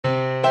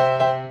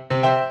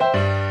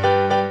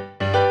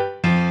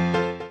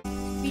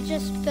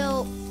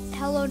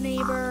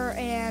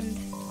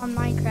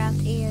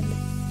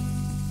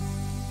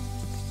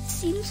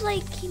seems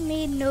like he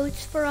made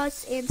notes for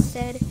us and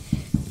said,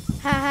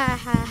 ha ha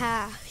ha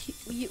ha.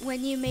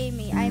 When you made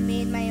me, I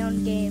made my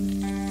own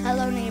game.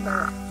 Hello,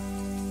 neighbor.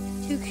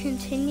 To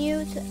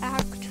continue to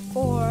Act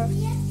 4,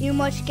 you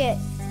must get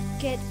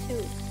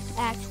to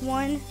Act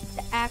 1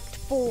 to Act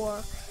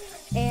 4.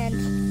 And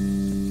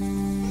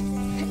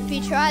if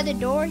you try the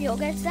door, you'll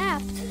get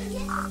zapped.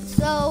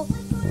 So,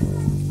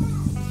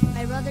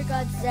 my brother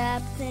got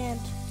zapped and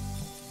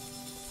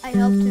I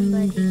helped him,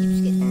 but he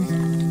keeps getting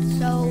zapped.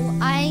 So,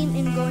 I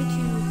am going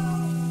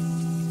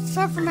to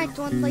start from Act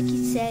 1 like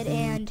he said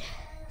and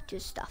do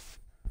stuff.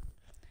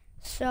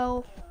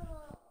 So,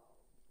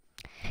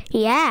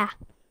 yeah,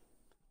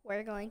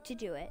 we're going to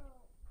do it.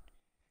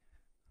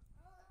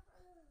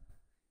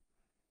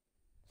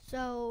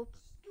 So,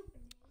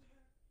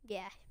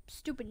 yeah,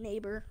 stupid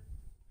neighbor.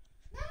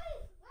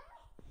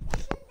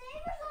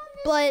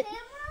 But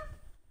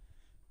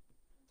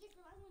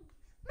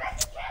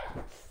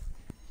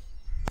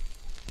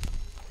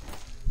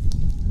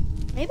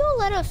maybe he'll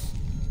let us.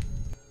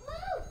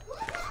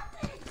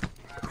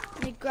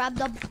 Let me grab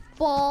the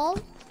ball.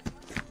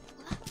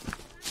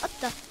 What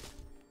the? I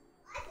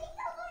think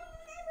they're one of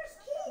the neighbor's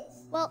kids.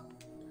 Well,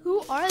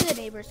 who are the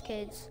neighbor's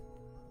kids?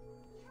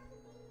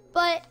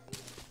 But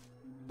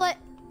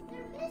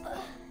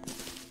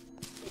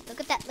look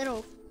at that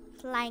little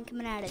line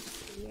coming out of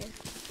here.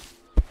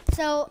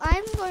 So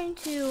I'm going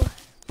to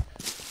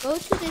go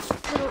to this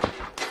little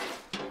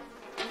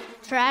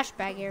trash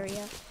bag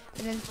area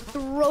and then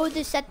throw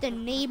this at the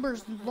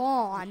neighbor's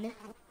lawn.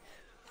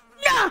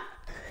 No!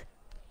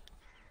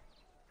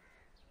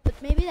 But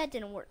maybe that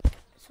didn't work.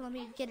 So let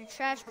me get a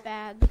trash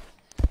bag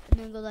and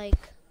then go like,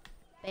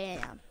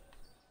 bam.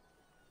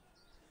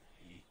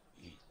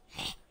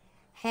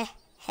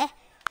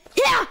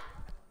 Yeah!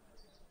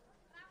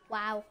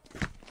 Wow.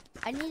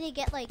 I need to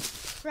get like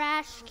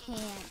trash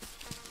cans.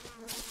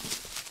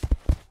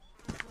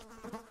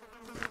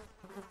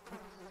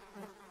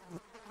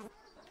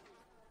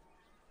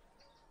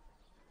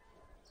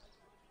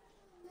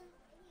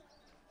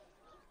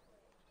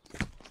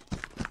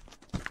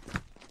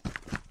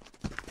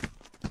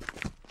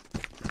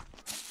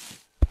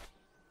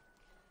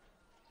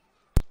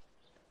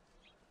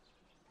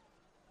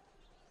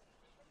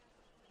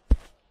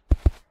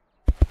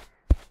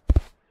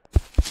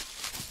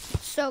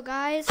 So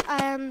guys,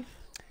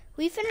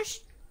 we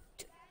finished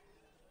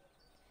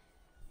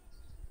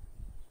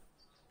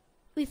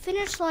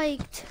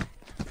like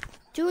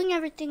doing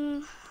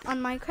everything on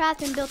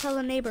Minecraft and built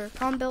Hello Neighbor.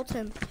 Tom built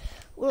him.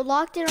 We're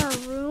locked in our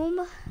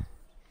room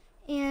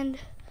and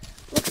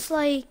looks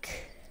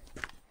like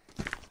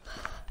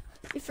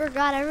we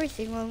forgot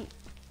everything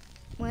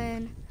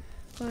when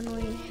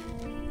we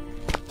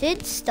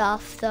did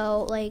stuff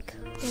though, like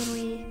when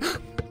we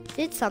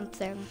did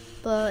something,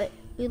 but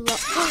we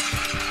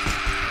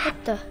what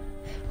the?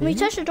 When we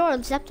touched the door,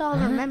 it zapped all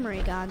of our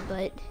memory gone,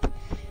 but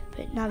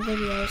not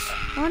videos.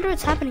 I wonder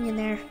what's happening in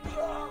there.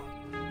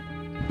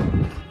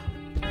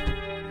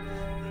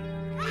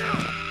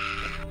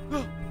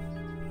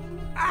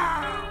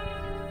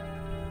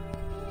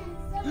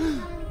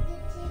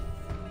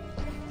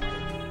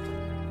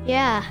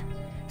 Yeah,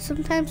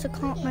 sometimes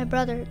my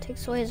brother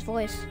takes away his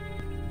voice.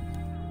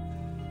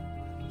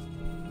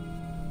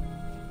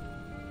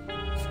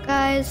 So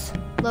guys,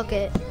 look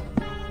it.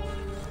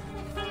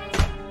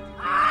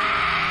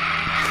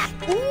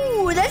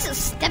 Ooh, that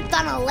just stepped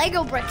on a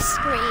Lego brick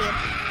screen.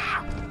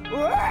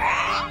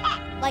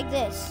 Like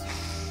this.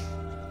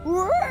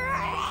 Oh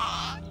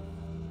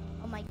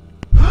my.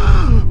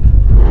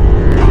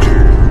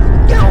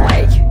 Get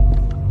away!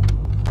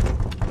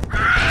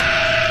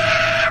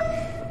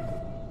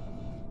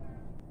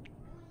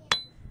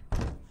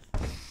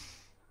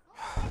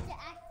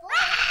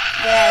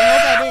 Yeah, I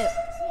hope I do.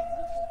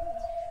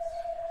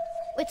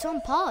 Wait, it's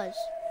on pause.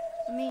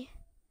 Let me.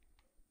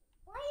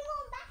 Why are you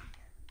going back?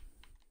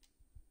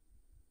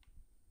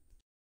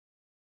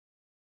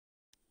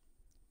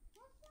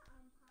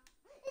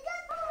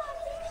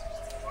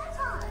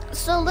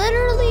 So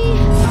literally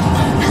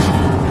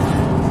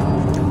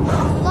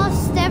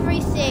lost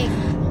everything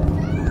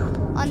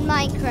on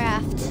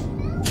Minecraft.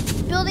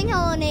 Building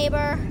Hello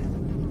Neighbor,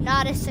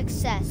 not a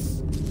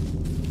success.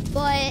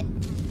 But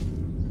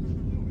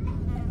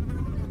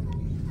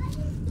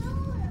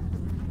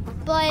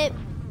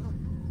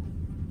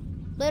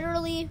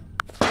literally,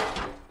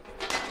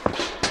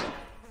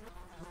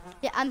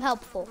 yeah, I'm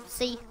helpful.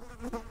 See?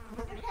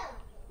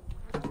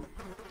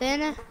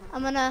 Then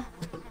I'm gonna.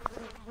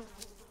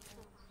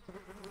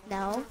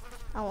 No,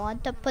 I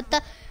want to put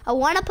the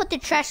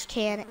trash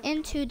can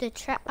into the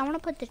I want to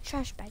put the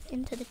trash bag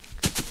into the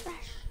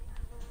trash.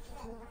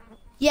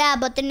 Yeah,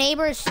 but the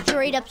neighbor is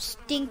straight up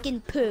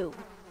stinking poo.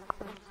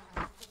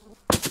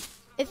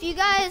 If you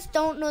guys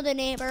don't know the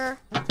neighbor,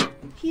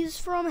 he's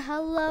from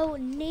Hello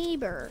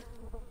Neighbor.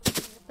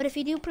 But if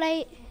you do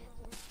play,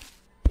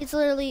 it's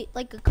literally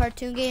like a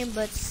cartoon game,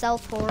 but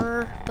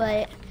self-horror.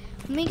 But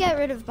when we got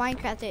rid of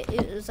Minecraft,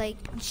 it was like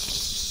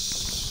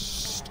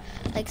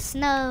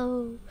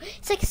snow.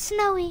 It's like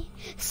snowy,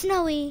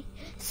 snowy,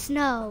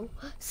 snow,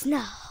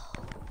 snow.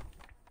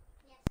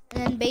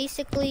 And then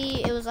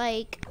basically it was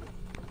like,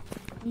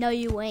 no,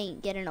 you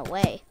ain't getting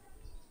away.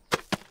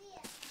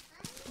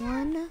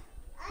 1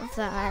 of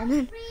that, and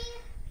then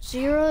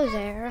 0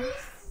 there.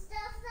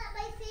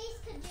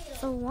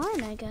 So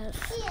 1, I guess.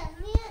 Yeah,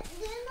 do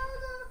you know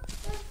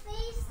the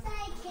face that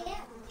I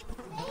can't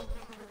make?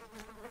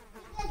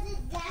 Because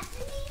it's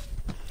Daphne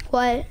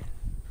What?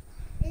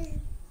 is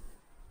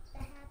the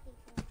happy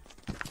face.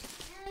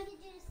 Now we can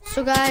do the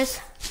So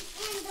guys,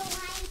 and the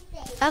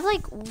line face. I have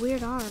like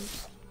weird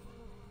arms.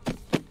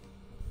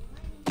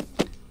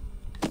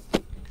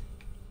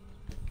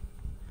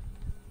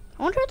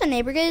 I wonder what the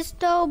neighbor is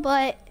though,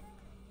 but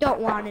don't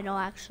want to know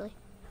actually.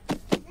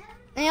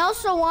 I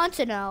also want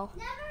to know.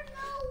 Never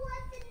know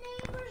what the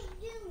neighbors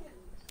do.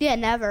 Yeah,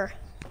 never.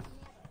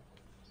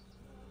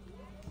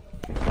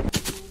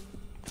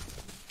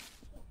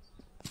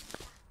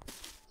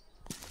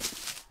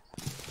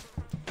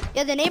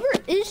 Yeah, the neighbor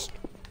is.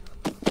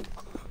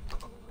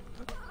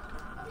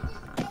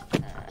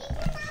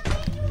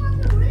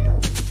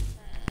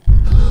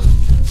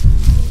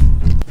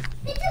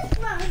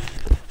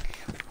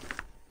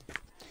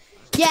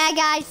 Yeah,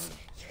 guys,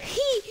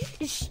 he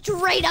is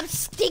straight up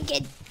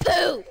stinking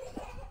poo.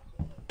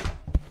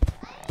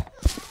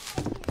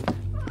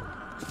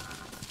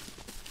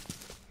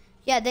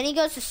 Yeah, then he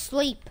goes to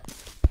sleep.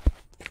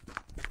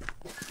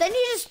 Then he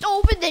just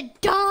opened the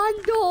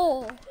dawn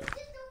door.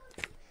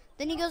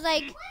 Then he goes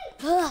like,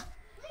 ugh.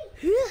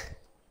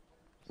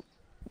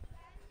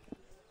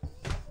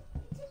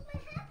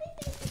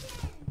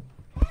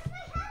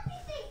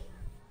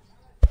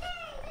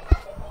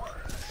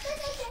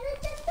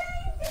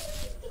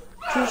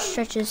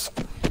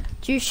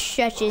 Juice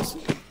stretches.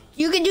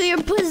 You can do your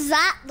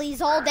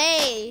pizzatlis all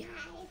day.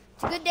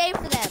 It's a good day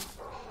for them.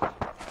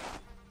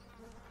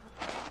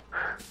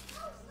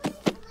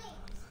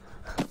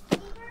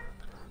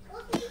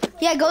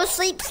 Yeah, go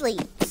sleep,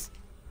 sleeps.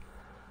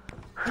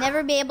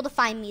 Never be able to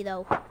find me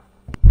though.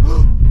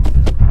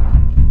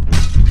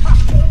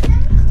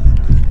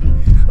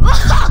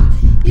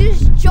 You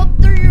just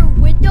jumped through your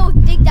window.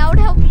 Think that would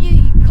help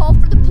you call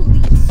for the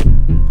police?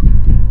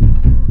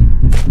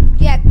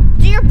 Yeah,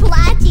 do your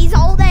Pilates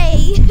all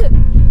day.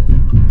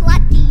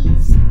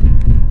 Pilates.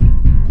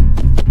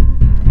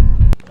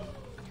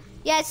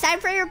 Yeah, it's time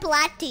for your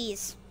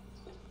Pilates.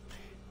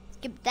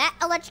 Get that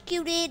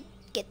electrocuted.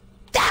 Get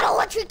that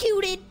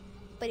electrocuted.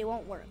 But it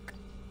won't work.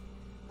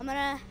 I'm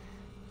gonna.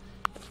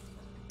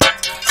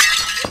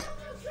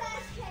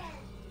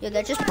 Yeah,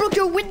 that just broke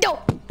your window.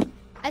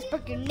 That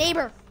broke your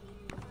neighbor.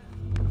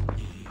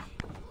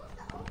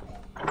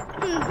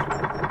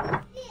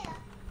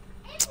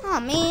 Oh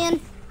man.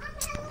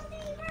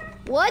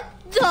 What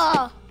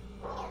the?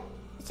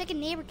 It's like a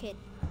neighbor kid,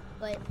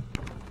 but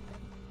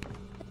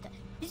what the?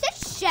 Is that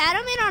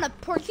Shadow Man on a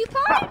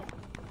porcupine?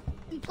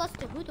 And plus,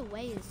 who the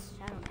way is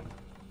Shadow Man?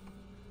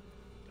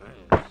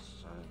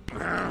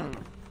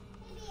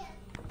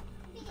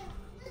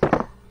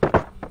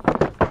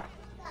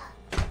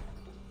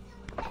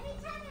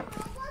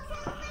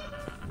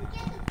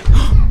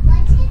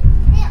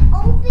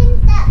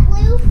 Opens that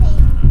blue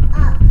thing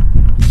up.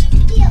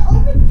 See, it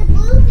opens the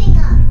blue thing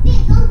up. See,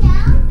 go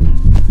down.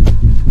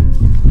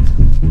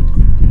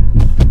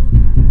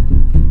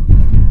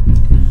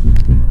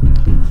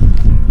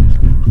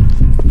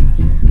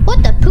 What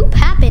the poop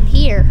happened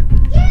here?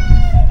 Yay, we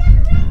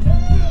got the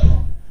red key.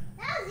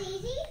 That was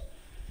easy.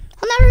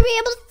 He'll never be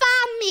able to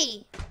find me.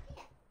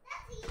 Yeah,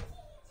 that's easy.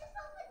 He just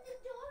opened the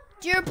door.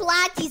 Do your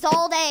Pilates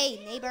all day,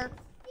 neighbor.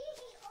 See,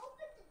 he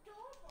opened the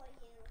door for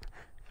you.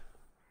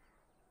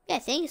 Yeah,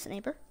 thanks,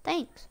 neighbor.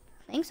 Thanks.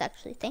 Thanks,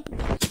 actually. Thanks.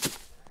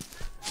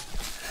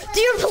 Do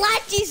your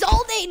Pilates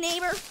all day,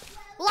 neighbor.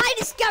 Will I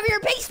discover your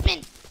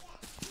basement?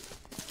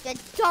 You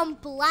dumb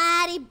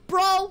bloody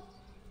bro.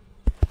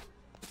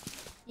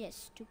 Yeah,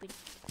 stupid.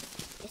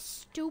 You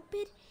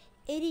stupid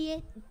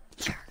idiot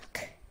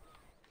jerk.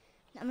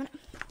 I'm gonna.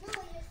 No,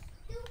 you're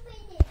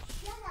stupid.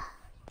 Shut up.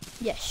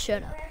 Yeah,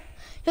 shut up.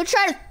 You'll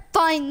try to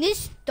find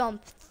this dumb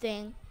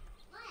thing.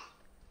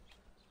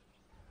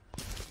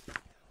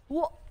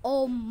 What? Whoa,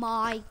 oh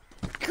my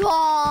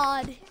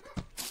God.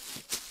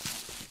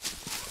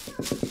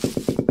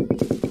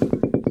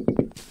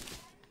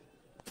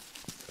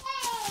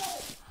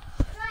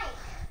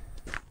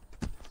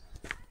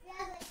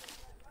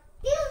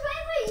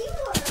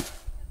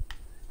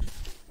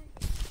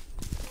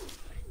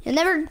 You'll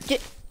never do.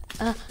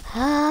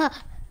 I'm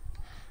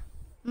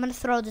gonna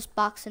throw this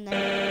box in there.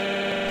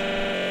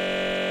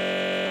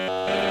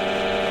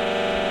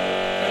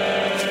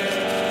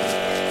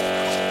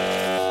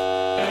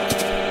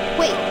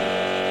 Wait.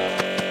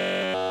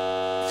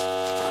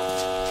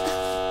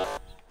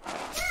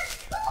 That's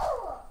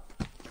cool.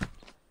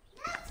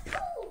 That's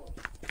cool.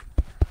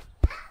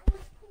 That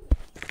was cool.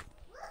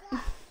 Look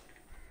up.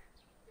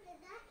 Where did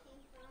that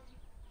came from?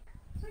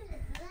 Where did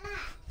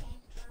that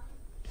came from?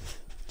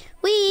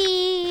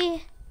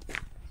 Whee!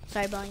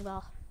 Sorry, bowling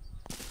ball.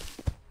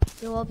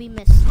 You will be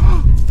missed.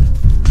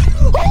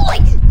 Holy!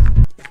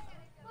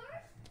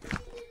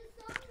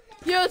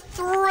 You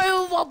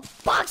threw a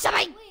box at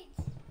me!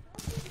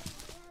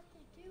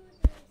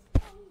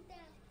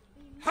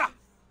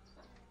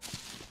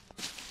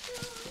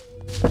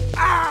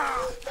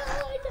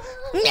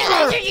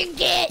 you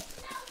get?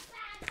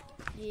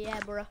 Yeah,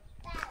 bro.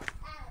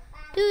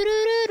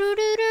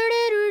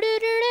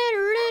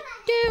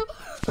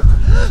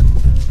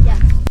 Yeah.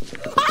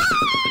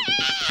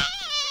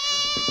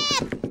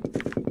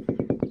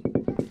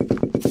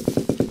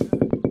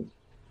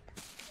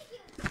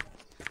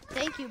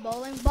 Thank you,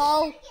 bowling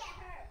ball.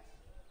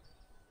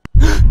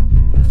 This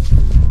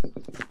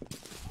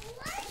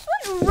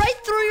went right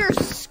through your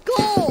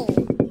skull.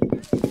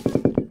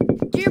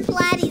 Do your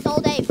platties all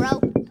day, bro.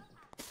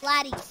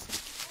 Platties.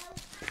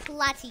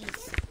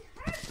 Platties.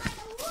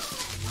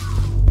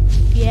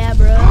 Yeah,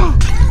 bro.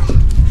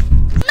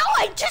 No,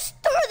 I just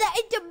threw that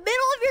in the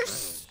middle of your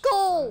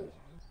skull.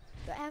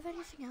 Do I have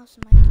anything else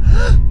in my...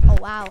 Oh,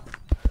 wow.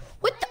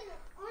 What the...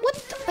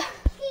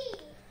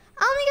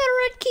 I only got a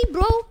red key,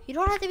 bro. You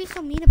don't have to be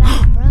so mean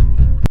about it, bro.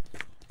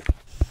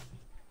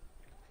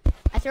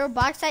 I throw a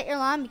box at your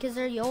lawn because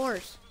they're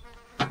yours.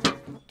 Do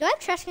I have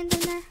trash cans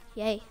in there?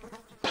 Yay.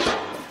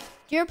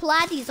 Do your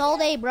platties all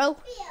day, bro.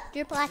 Do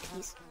your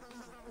platties.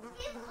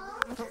 Give all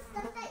the stuff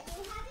that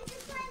you have in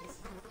your friends.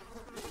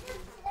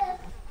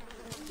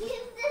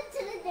 Give them to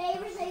the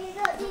neighbors so you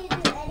don't need to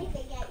do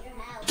anything at your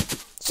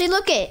house. See,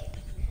 look it.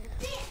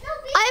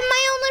 I have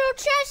my own little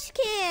trash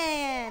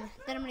can.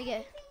 Then I'm gonna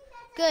get...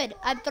 Good.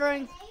 I'm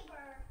throwing...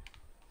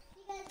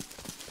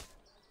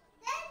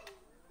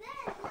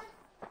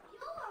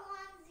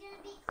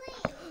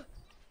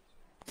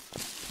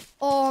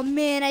 Oh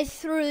man, I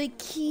threw the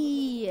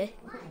key.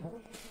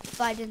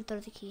 If I didn't throw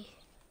the key.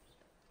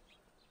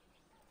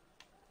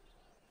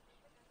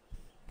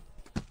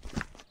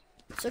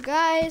 So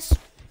guys,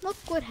 look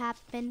what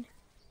happened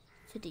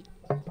today.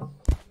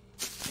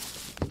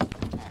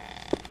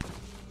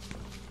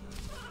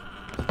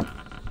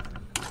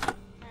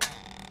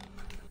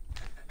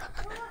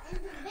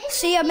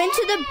 See, I'm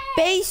into the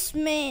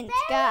basement,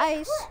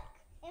 guys.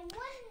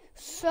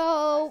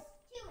 So,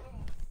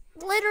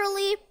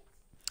 literally,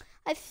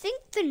 I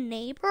think the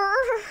neighbor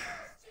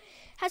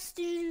has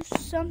to do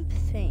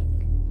something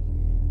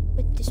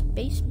with this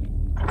basement.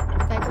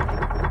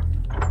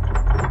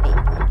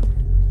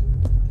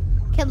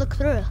 Can't look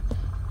through.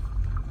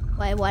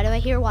 Why do I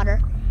hear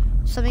water?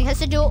 Something has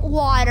to do with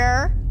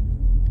water.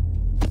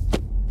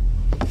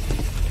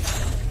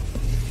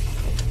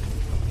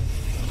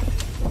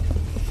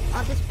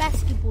 Oh, this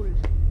basketball.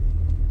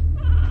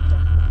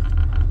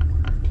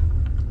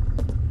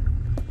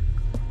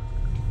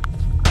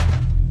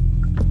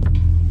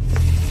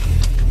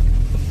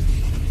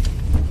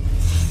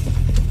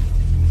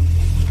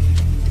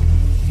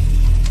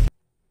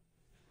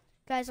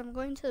 Guys, I'm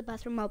going to the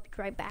bathroom. I'll be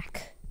right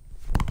back.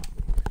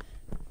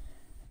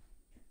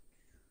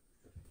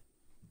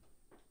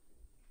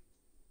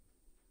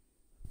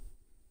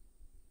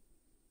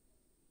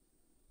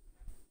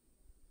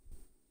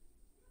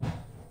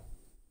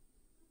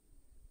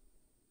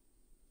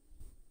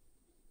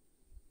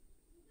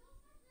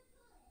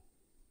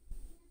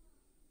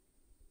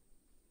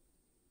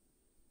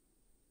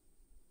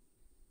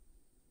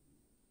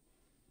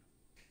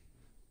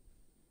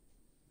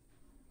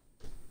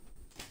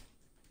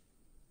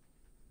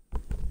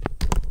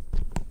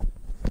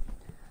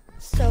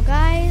 So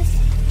guys,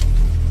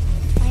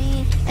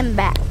 I am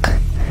back,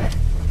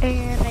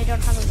 and I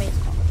don't have a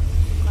baseball.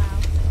 Wow.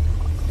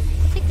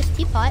 I'll take this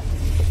teapot.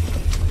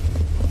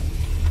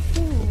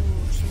 Ooh,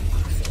 some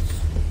boxes.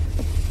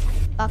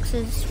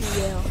 Boxes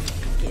will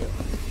do.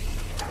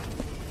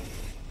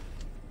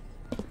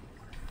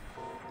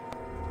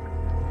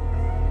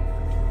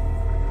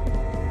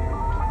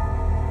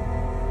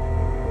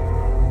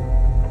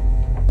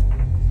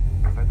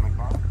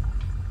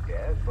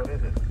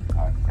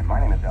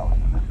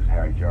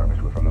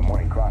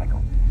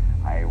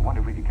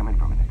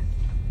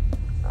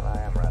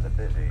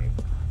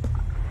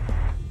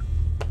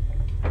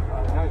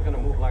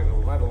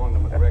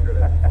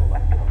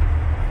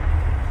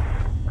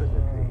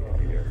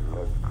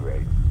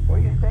 Where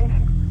are you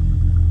stationed?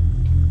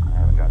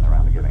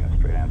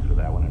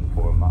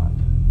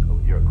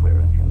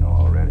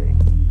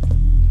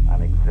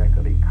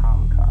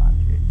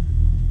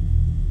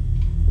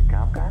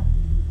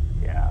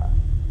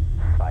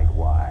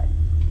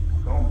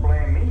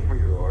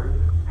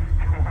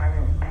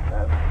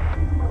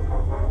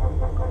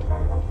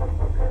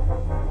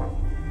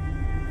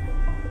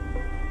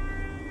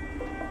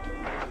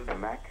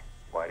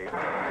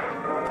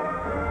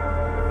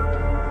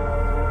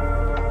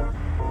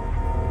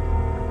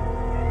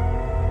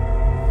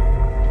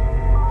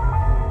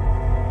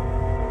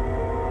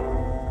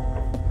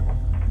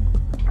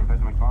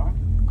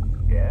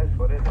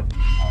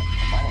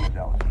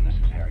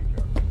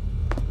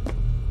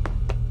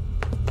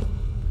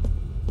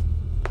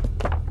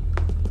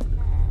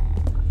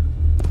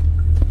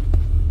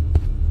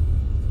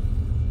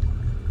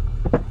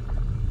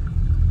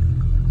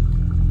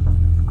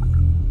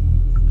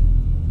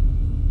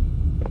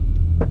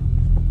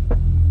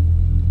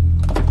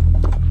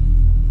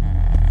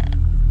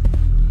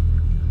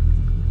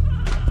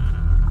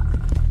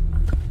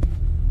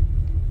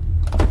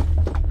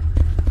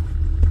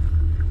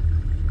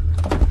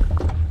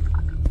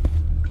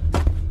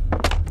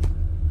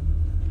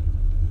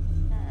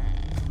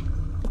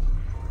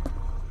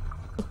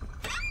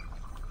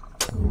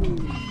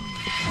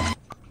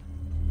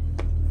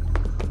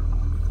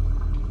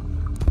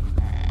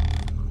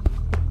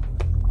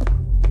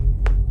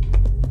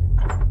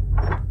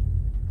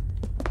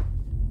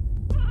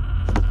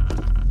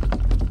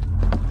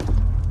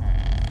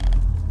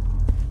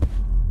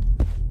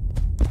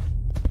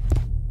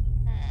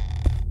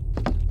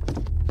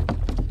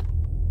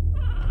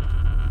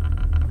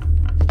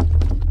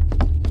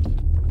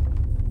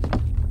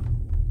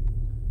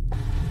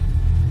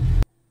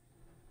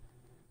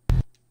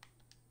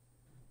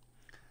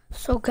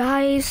 So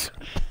guys,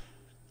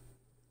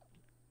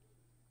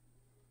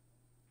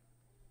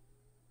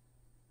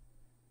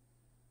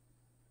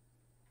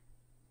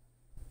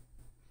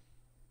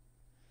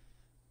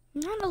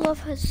 not a lot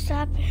has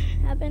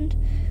happened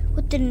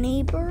with the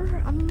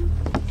neighbor.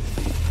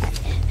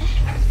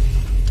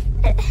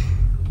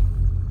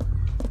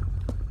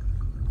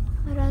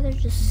 I'd rather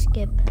just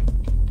skip.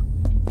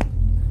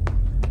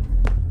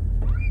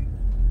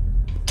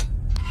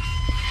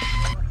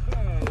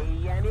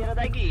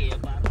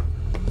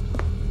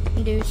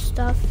 Do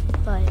stuff,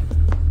 but